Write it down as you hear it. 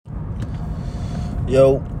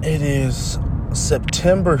Yo, it is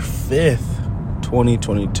September 5th,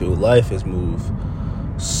 2022. Life has moved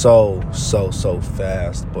so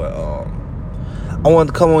fast. But I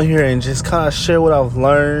wanted to come on here and just kind of share what I've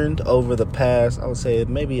learned over the past, I would say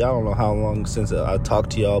maybe, I don't know how long since I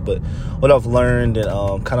talked to y'all, but what I've learned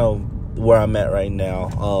and kind of where I'm at right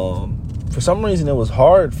now. For some reason, it was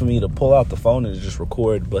hard for me to pull out the phone and just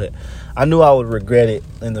record, but I knew I would regret it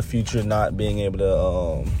in the future, not being able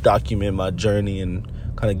to document my journey and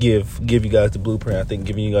kind of give you guys the blueprint. I think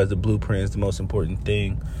giving you guys the blueprint is the most important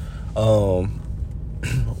thing.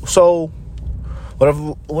 So what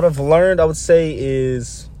I've learned, I would say,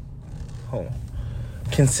 is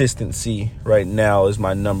consistency right now is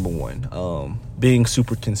my number one. Being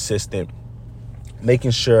super consistent,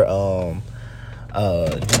 making sure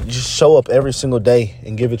just show up every single day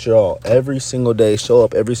and give it your all. Every single day, show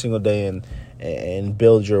up every single day and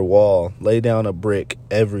build your wall. Lay down a brick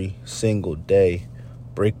every single day,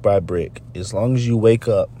 brick by brick. As long as you wake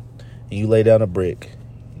up and you lay down a brick,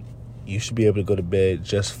 you should be able to go to bed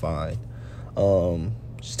just fine.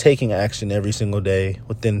 Just taking action every single day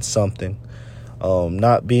within something.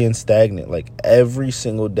 Not being stagnant. Like every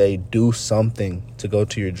single day, do something to go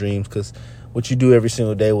to your dreams, because what you do every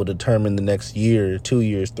single day will determine the next year, 2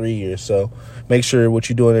 years, 3 years. So make sure what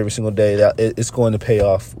you're doing every single day, that it's going to pay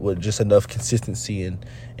off with just enough consistency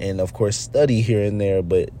and of course study here and there,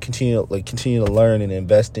 but continue to learn and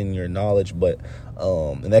invest in your knowledge. But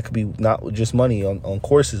and that could be not just money on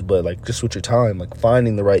courses, but like just with your time, like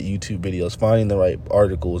finding the right YouTube videos, finding the right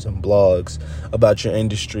articles and blogs about your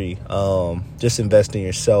industry. Just invest in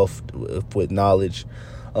yourself with knowledge.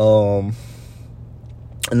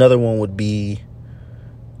 Another one would be,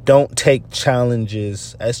 don't take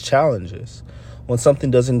challenges as challenges. When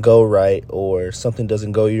something doesn't go right or something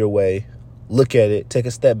doesn't go your way, look at it, take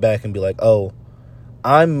a step back and be like, oh,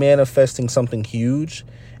 I'm manifesting something huge.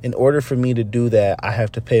 In order for me to do that, I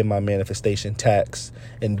have to pay my manifestation tax.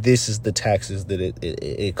 And this is the taxes that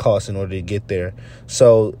it costs in order to get there.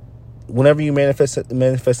 So whenever you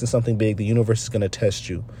manifesting something big, the universe is going to test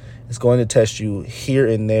you. It's going to test you here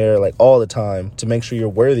and there, like all the time, to make sure you're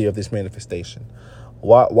worthy of this manifestation.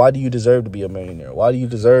 Why do you deserve to be a millionaire? Why do you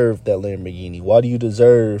deserve that Lamborghini? Why do you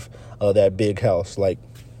deserve that big house? Like,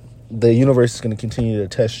 the universe is going to continue to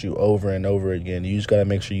test you over and over again. You just got to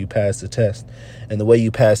make sure you pass the test. And the way you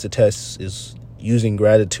pass the test is using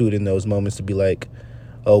gratitude in those moments to be like,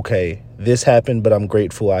 okay, this happened, but I'm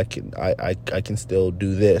grateful I can still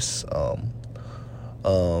do this.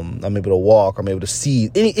 I'm able to walk. I'm able to see.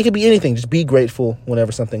 It could be anything. Just be grateful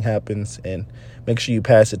whenever something happens, and make sure you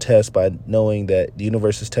pass the test by knowing that the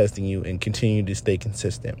universe is testing you, and continue to stay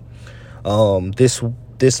consistent.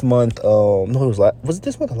 This month, was it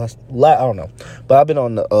this month or last? I don't know. But I've been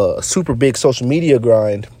on a super big social media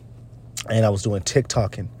grind, and I was doing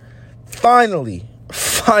TikTok, and finally,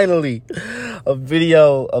 a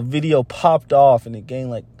video popped off, and it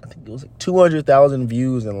gained I think it was 200,000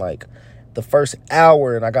 views in the first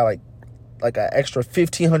hour, and I got like an extra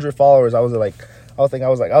 1,500 followers. I was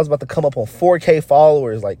about to come up on 4K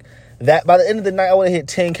followers. Like that, by the end of the night, I would have hit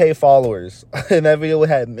 10K followers, and that video would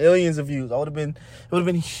have had millions of views. It would have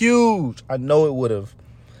been huge. I know it would have.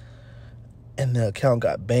 And the account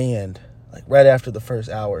got banned right after the first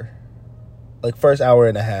hour, first hour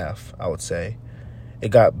and a half, I would say.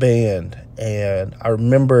 It got banned, and I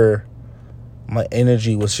remember my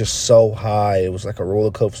energy was just so high. It was like a roller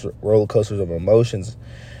coaster of emotions.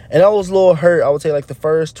 And I was a little hurt. I would say the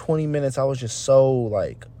first 20 minutes, I was just so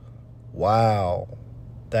wow,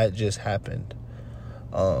 that just happened.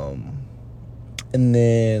 And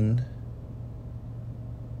then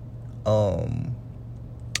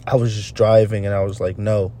I was just driving, and I was like,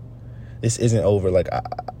 no, this isn't over.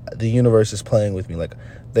 The universe is playing with me.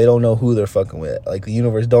 They don't know who they're fucking with. The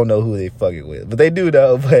universe don't know who they fucking with. But they do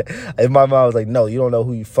know. But in my mind, I was like, no, you don't know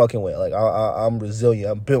who you fucking with. I'm resilient.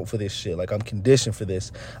 I'm built for this shit. I'm conditioned for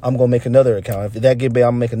this. I'm going to make another account. If that get bad,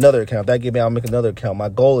 I'm going to make another account. If that get bad, I'll make another account. My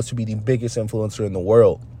goal is to be the biggest influencer in the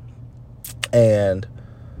world. And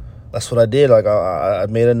that's what I did. I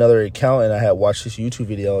made another account, and I had watched this YouTube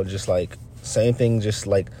video, and just same thing, just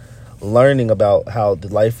learning about how the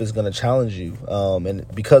life is going to challenge you. And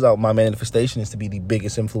because my manifestation is to be the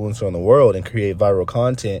biggest influencer in the world and create viral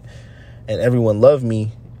content, and everyone love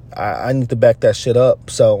me, I need to back that shit up.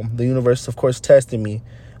 So the universe, of course, tested me.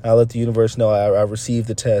 I let the universe know I received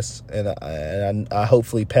the test, and I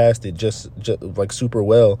hopefully passed it just super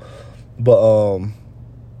well. But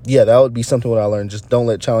yeah, that would be something what I learned. Just don't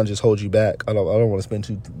let challenges hold you back. I don't want to spend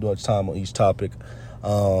too much time on each topic.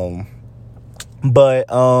 But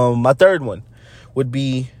my third one would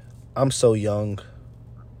be, I'm so young.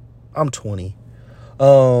 I'm 20.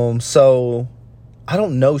 So I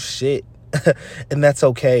don't know shit. And that's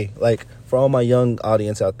okay. Like, for all my young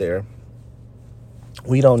audience out there,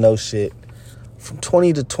 we don't know shit. From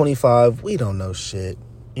 20 to 25, we don't know shit,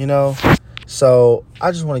 you know? So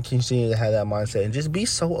I just want to continue to have that mindset and just be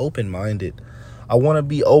so open-minded. I want to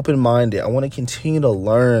be open-minded. I want to continue to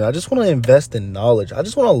learn. I just want to invest in knowledge. I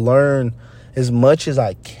just want to learn as much as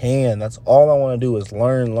I can. That's all I want to do is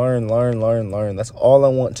learn. That's all I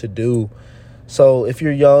want to do. So if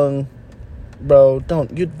you're young, bro, don't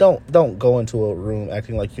go into a room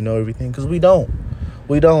acting like you know everything, because we don't,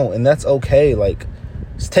 and that's okay. Like,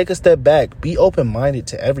 just take a step back, be open-minded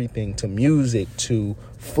to everything, to music, to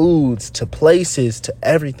foods, to places, to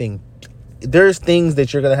everything. There's things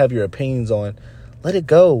that you're gonna have your opinions on. Let it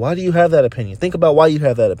go. Why do you have that opinion? Think about why you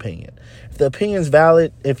have that opinion. If the opinion's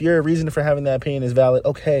valid, if your reason for having that opinion is valid,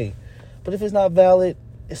 okay. But if it's not valid,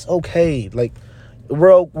 it's okay. Like,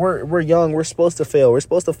 we're young. We're supposed to fail. We're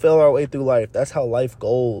supposed to fail our way through life. That's how life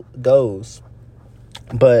goes.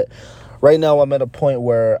 But right now, I'm at a point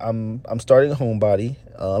where I'm starting Homebody.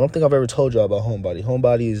 I don't think I've ever told y'all about Homebody.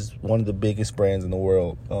 Homebody is one of the biggest brands in the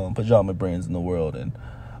world, pajama brands in the world, and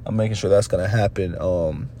I'm making sure that's gonna happen.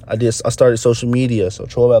 I started social media, so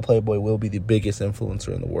Troll by Playboy will be the biggest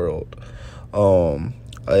influencer in the world.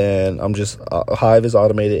 And I'm just Hive is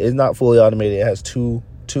automated. It's not fully automated. It has two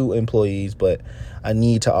employees, but I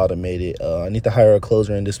need to automate it. I need to hire a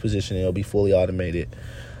closer in this position, and it'll be fully automated.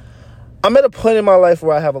 I'm at a point in my life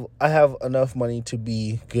where I have enough money to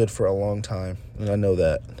be good for a long time, and I know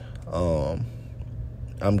that.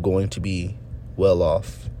 I'm going to be well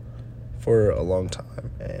off for a long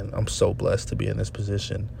time, and I'm so blessed to be in this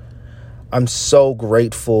position. I'm so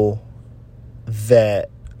grateful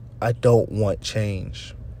that I don't want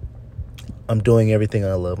change. I'm doing everything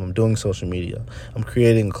I love. I'm doing social media. I'm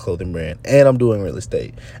creating a clothing brand, and I'm doing real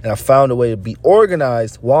estate. And I found a way to be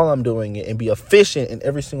organized while I'm doing it and be efficient in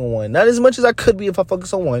every single one. Not as much as I could be if I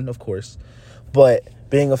focus on one, of course, but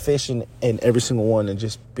being efficient in every single one and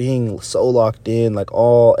just being so locked in. Like,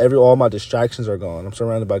 all my distractions are gone. I'm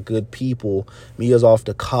surrounded by good people. Mia's off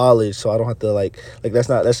to college, so I don't have to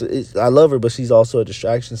I love her, but she's also a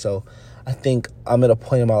distraction. So I think I'm at a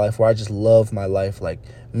point in my life where I just love my life. Like,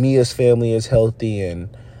 Mia's family is healthy, and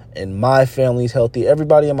my family is healthy.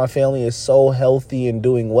 Everybody in my family is so healthy and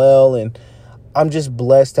doing well, and I'm just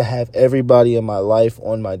blessed to have everybody in my life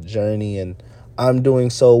on my journey, and I'm doing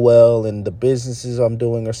so well, and the businesses I'm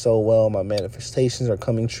doing are so well. My manifestations are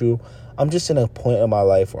coming true. I'm just in a point in my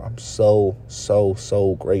life where I'm so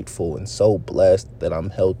grateful and so blessed that I'm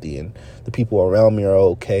healthy, and the people around me are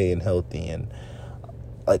okay and healthy, and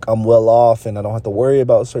like, I'm well off, and I don't have to worry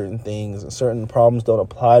about certain things, and certain problems don't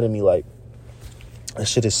apply to me. Like, that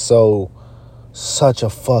shit is such a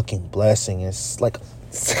fucking blessing. It's like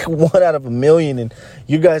 1 out of 1,000,000, and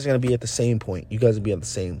you guys are going to be at the same point. You guys will be at the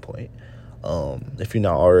same point. If you're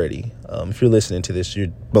not already. If you're listening to this,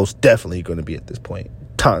 you're most definitely going to be at this point,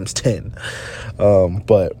 times 10.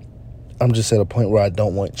 But I'm just at a point where I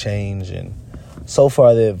don't want change, and so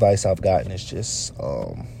far the advice I've gotten is just,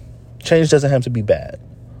 change doesn't have to be bad.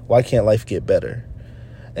 Why can't life get better?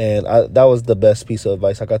 And that was the best piece of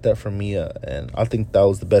advice. I got that from Mia, and I think that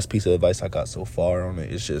was the best piece of advice I got so far on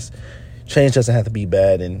it. It's just, change doesn't have to be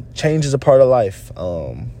bad, and change is a part of life.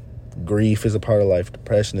 Grief is a part of life.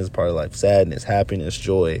 Depression is a part of life. Sadness, happiness,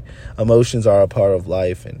 joy. Emotions are a part of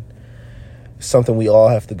life, and it's something we all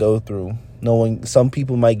have to go through. Knowing some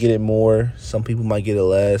people might get it more, some people might get it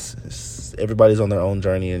less. Everybody's on their own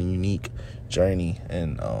journey, and unique journey,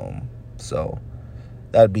 and so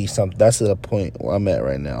that's the point where I'm at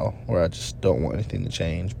right now, where I just don't want anything to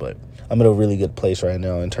change. But I'm in a really good place right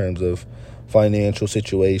now in terms of financial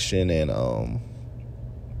situation and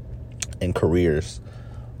careers.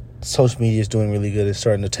 Social media is doing really good. It's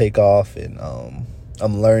starting to take off, and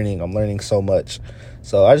I'm learning so much.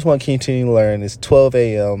 So I just want to continue to learn. It's 12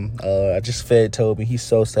 a.m. I just fed Toby. He's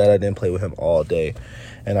so sad I didn't play with him all day,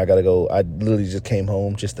 and I gotta go. I literally just came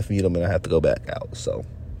home just to feed him, and I have to go back out. So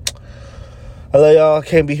I love y'all. I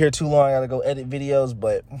can't be here too long. I gotta go edit videos,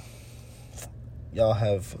 but y'all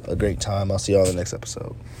have a great time. I'll see y'all in the next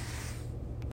episode.